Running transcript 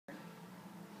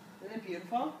Isn't it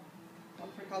beautiful? All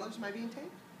different colors. Am I being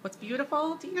taped? What's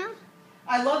beautiful, Deena?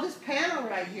 I love this panel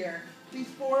right here. These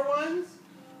 4 ones.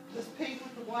 This pink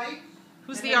with the white.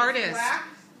 Who's the artist?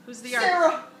 Who's the artist?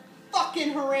 Sara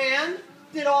fucking Hurand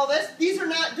did all this. These are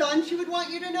not done, she would want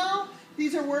you to know.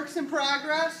 These are works in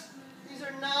progress. These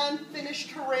are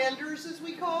non-finished Huranders, as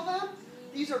we call them.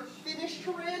 These are finished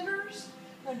Huranders.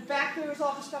 And back there is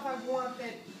all the stuff I want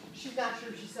that she's not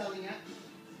sure she's selling yet.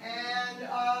 And,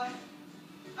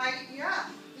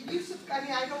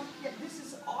 I don't get, this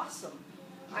is awesome.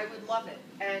 I would love it.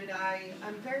 And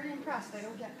I'm very impressed. I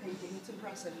don't get painting. It's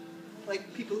impressive.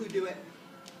 Like people who do it.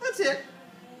 That's it.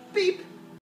 Beep.